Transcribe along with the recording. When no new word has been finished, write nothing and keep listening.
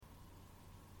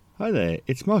Hi there,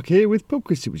 it's Mark here with Pub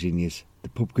Quiz Super Genius, the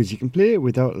pub quiz you can play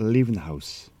without leaving the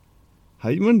house.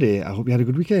 Happy Monday, I hope you had a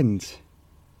good weekend.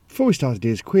 Before we start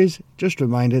today's quiz, just a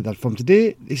reminder that from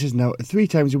today, this is now a 3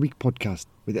 times a week podcast,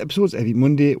 with episodes every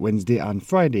Monday, Wednesday and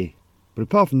Friday. But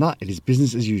apart from that, it is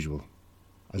business as usual.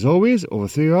 As always, over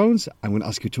 3 rounds, I'm going to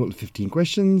ask you a total of 15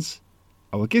 questions.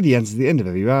 I will give the answers at the end of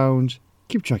every round,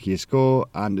 keep track of your score,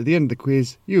 and at the end of the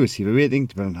quiz, you will receive a rating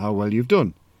depending on how well you've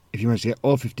done. If you manage to get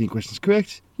all 15 questions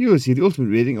correct, you will receive the ultimate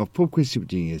rating of Pub Quiz Super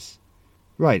Genius.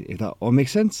 Right, if that all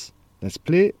makes sense, let's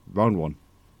play round 1.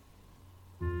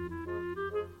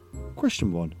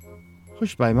 Question 1.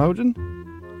 Hush by a Mountain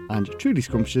and Truly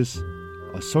Scrumptious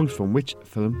are songs from which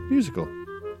film musical?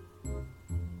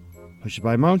 Hush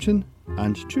by a Mountain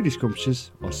and Truly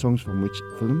Scrumptious are songs from which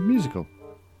film musical?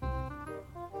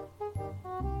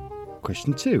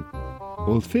 Question 2.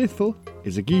 Old Faithful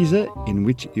is a geezer in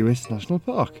which US national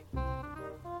park?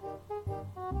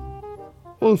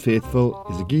 Old Faithful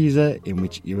is a geezer in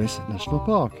which US national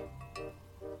park?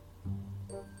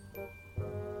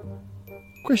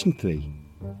 Question 3.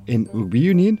 In rugby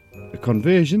union, a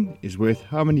conversion is worth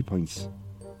how many points?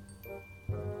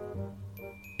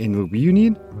 In rugby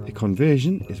union, a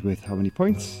conversion is worth how many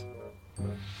points?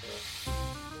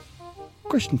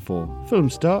 Question 4. Film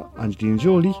star Angelina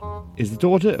Jolie is the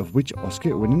daughter of which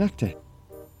Oscar-winning actor?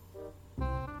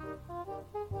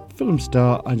 Film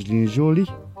star Angelina Jolie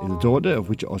is the daughter of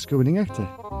which Oscar-winning actor?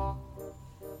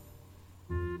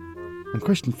 And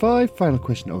question 5, final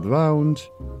question of the round.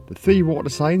 The 3 water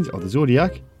signs of the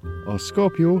zodiac are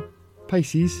Scorpio,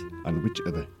 Pisces and which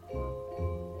other?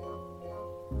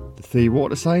 The 3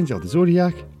 water signs of the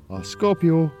zodiac are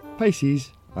Scorpio,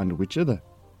 Pisces and which other?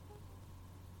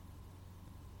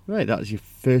 Right, that's your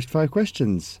first 5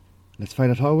 questions. Let's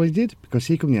find out how well you did, because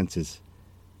here come the answers.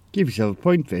 Give yourself a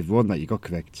point for everyone that you got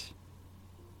correct.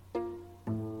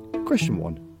 Question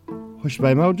 1. Hush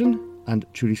by a Mountain and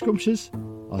Truly Scrumptious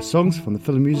are songs from the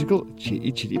film musical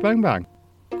Chitty Chitty Bang Bang.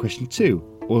 Question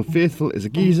 2. Old Faithful is a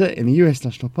geezer in the US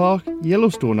National Park,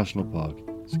 Yellowstone National Park.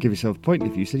 So give yourself a point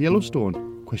if you said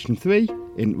Yellowstone. Question 3.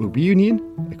 In rugby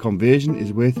union, a conversion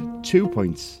is worth 2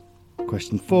 points.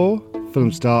 Question 4. Film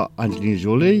star Angelina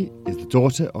Jolie is the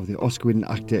daughter of the Oscar-winning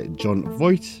actor Jon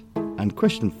Voight. And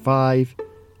question 5.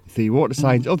 The 3 water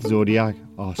signs of the zodiac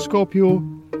are Scorpio,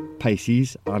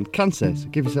 Pisces and Cancer. So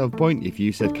give yourself a point if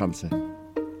you said Cancer.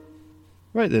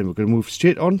 Right then, we're going to move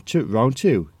straight on to round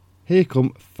 2. Here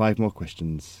come 5 more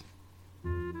questions.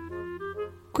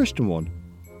 Question 1.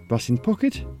 Brass in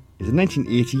Pocket is a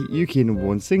 1980 UK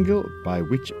 #1 single by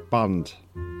which band?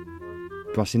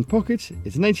 Brass in Pocket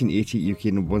is a 1980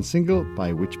 UK #1 single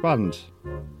by which band?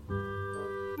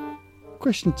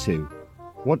 Question 2.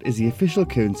 What is the official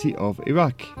currency of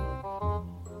Iraq?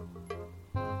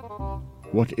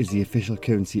 What is the official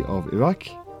currency of Iraq?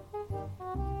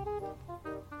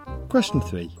 Question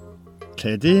 3.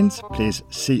 Claire Danes plays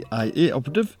CIA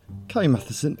operative Carrie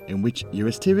Matheson in which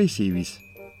US TV series?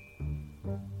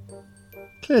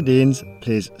 Claire Danes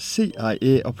plays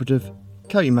CIA operative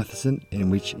Carrie Matheson in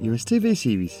which US TV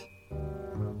series?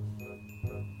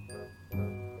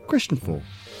 Question 4.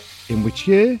 In which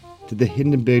year did the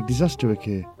Hindenburg disaster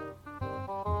occur?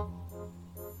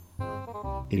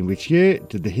 In which year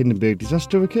did the Hindenburg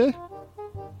disaster occur?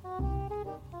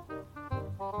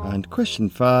 And question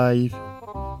 5.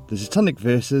 The Satanic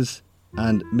Verses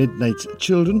and Midnight's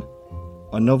Children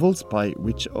are novels by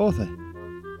which author?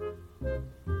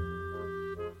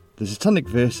 The Satanic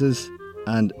Verses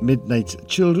and Midnight's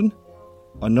Children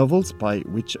are novels by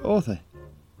which author?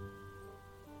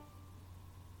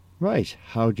 Right,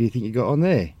 how do you think you got on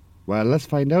there? Well, let's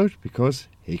find out, because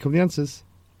here come the answers.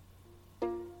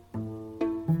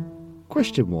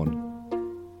 Question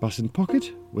 1. Brass in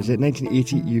Pocket was a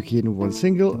 1980 UK #1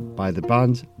 single by the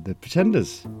band The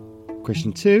Pretenders.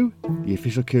 Question 2. The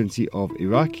official currency of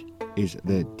Iraq is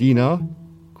the dinar.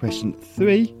 Question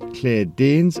 3. Claire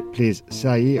Danes plays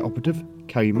CIA operative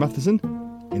Carrie Matheson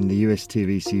in the US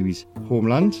TV series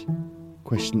Homeland.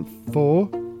 Question 4.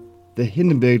 The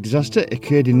Hindenburg disaster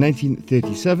occurred in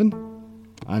 1937.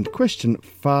 And question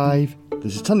 5. The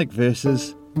Satanic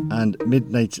Verses and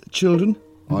Midnight's Children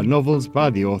are novels by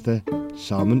the author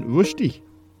Salman Rushdie.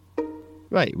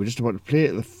 Right, we're just about to play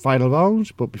the final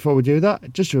round, but before we do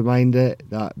that, just a reminder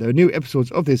that there are new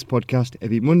episodes of this podcast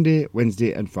every Monday,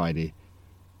 Wednesday and Friday.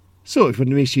 So if you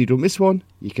want to make sure you don't miss one,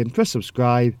 you can press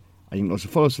subscribe, and you can also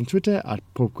follow us on Twitter at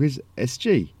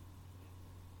PubQuizSG.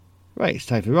 Right, it's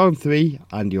time for round 3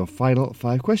 and your final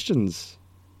 5 questions.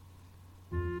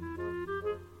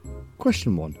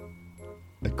 Question 1.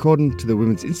 According to the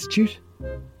Women's Institute,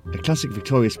 a classic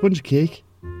Victoria sponge cake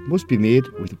must be made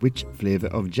with which flavour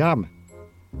of jam?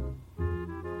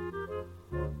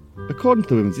 According to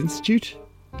the Women's Institute,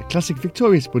 a classic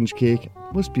Victoria sponge cake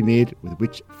must be made with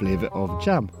which flavour of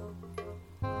jam?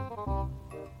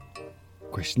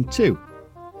 Question 2.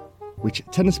 Which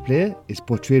tennis player is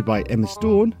portrayed by Emma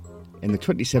Stone in the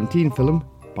 2017 film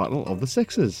Battle of the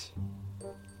Sexes?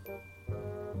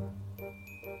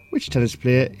 Which tennis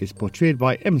player is portrayed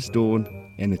by Emma Stone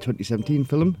in the 2017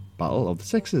 film Battle of the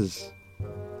Sexes?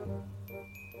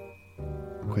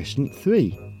 Question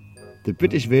 3. The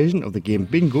British version of the game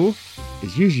Bingo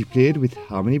is usually played with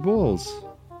how many balls?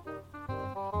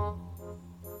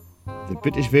 The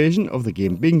British version of the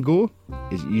game Bingo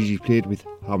is usually played with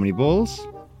how many balls?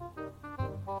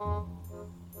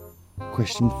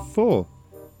 Question 4.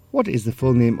 What is the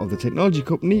full name of the technology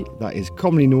company that is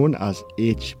commonly known as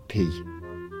HP?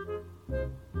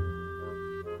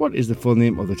 What is the full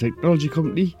name of the technology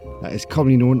company that is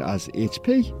commonly known as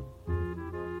HP?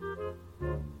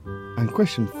 And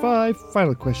question 5,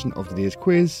 final question of today's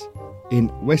quiz. In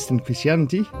Western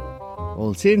Christianity,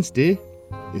 All Saints' Day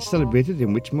is celebrated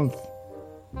in which month?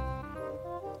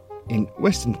 In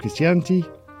Western Christianity,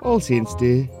 All Saints'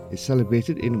 Day is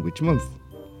celebrated in which month?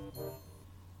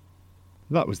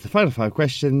 That was the final 5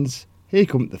 questions. Here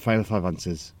come the final 5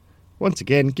 answers. Once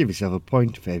again, give yourself a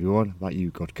point for everyone that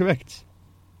you got correct.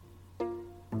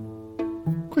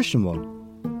 Question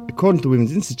 1. According to the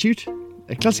Women's Institute,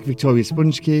 a classic Victoria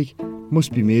sponge cake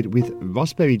must be made with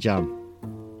raspberry jam.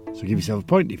 So give yourself a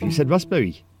point if you said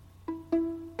raspberry.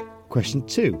 Question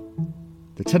 2.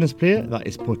 The tennis player that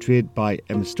is portrayed by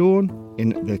Emma Stone in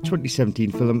the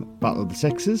 2017 film Battle of the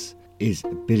Sexes is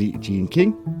Billie Jean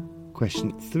King.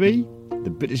 Question 3. The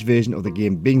British version of the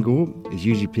game Bingo is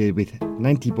usually played with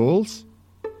 90 balls.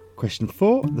 Question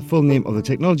 4. The full name of the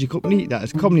technology company that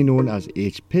is commonly known as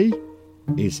HP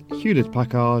is Hewlett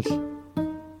Packard.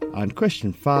 And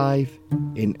question 5.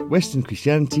 In Western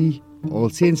Christianity, All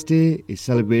Saints' Day is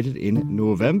celebrated in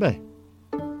November.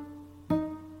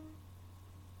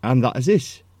 And that is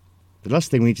it. The last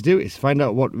thing we need to do is find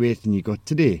out what rating you got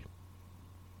today.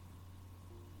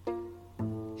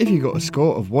 If you got a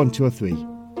score of 1, 2 or 3,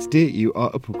 today you are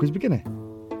a pub quiz beginner.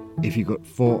 If you got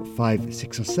 4, 5,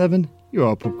 6 or 7, you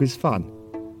are a pub quiz fan.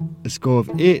 A score of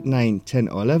 8, 9, 10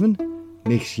 or 11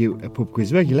 makes you a pub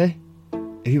quiz regular.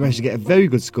 If you manage to get a very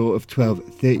good score of 12,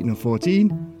 13 or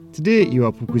 14, today you are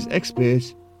a pub quiz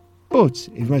expert. But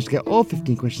if you manage to get all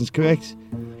 15 questions correct,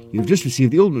 you've just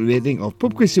received the ultimate rating of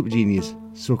Pub Quiz Super Genius,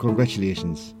 so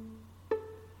congratulations.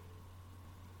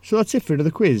 So that's it for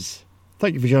another quiz.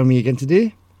 Thank you for joining me again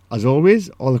today. As always,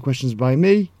 all the questions by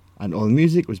me, and all the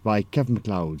music was by Kevin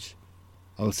MacLeod.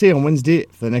 I will see you on Wednesday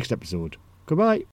for the next episode. Goodbye.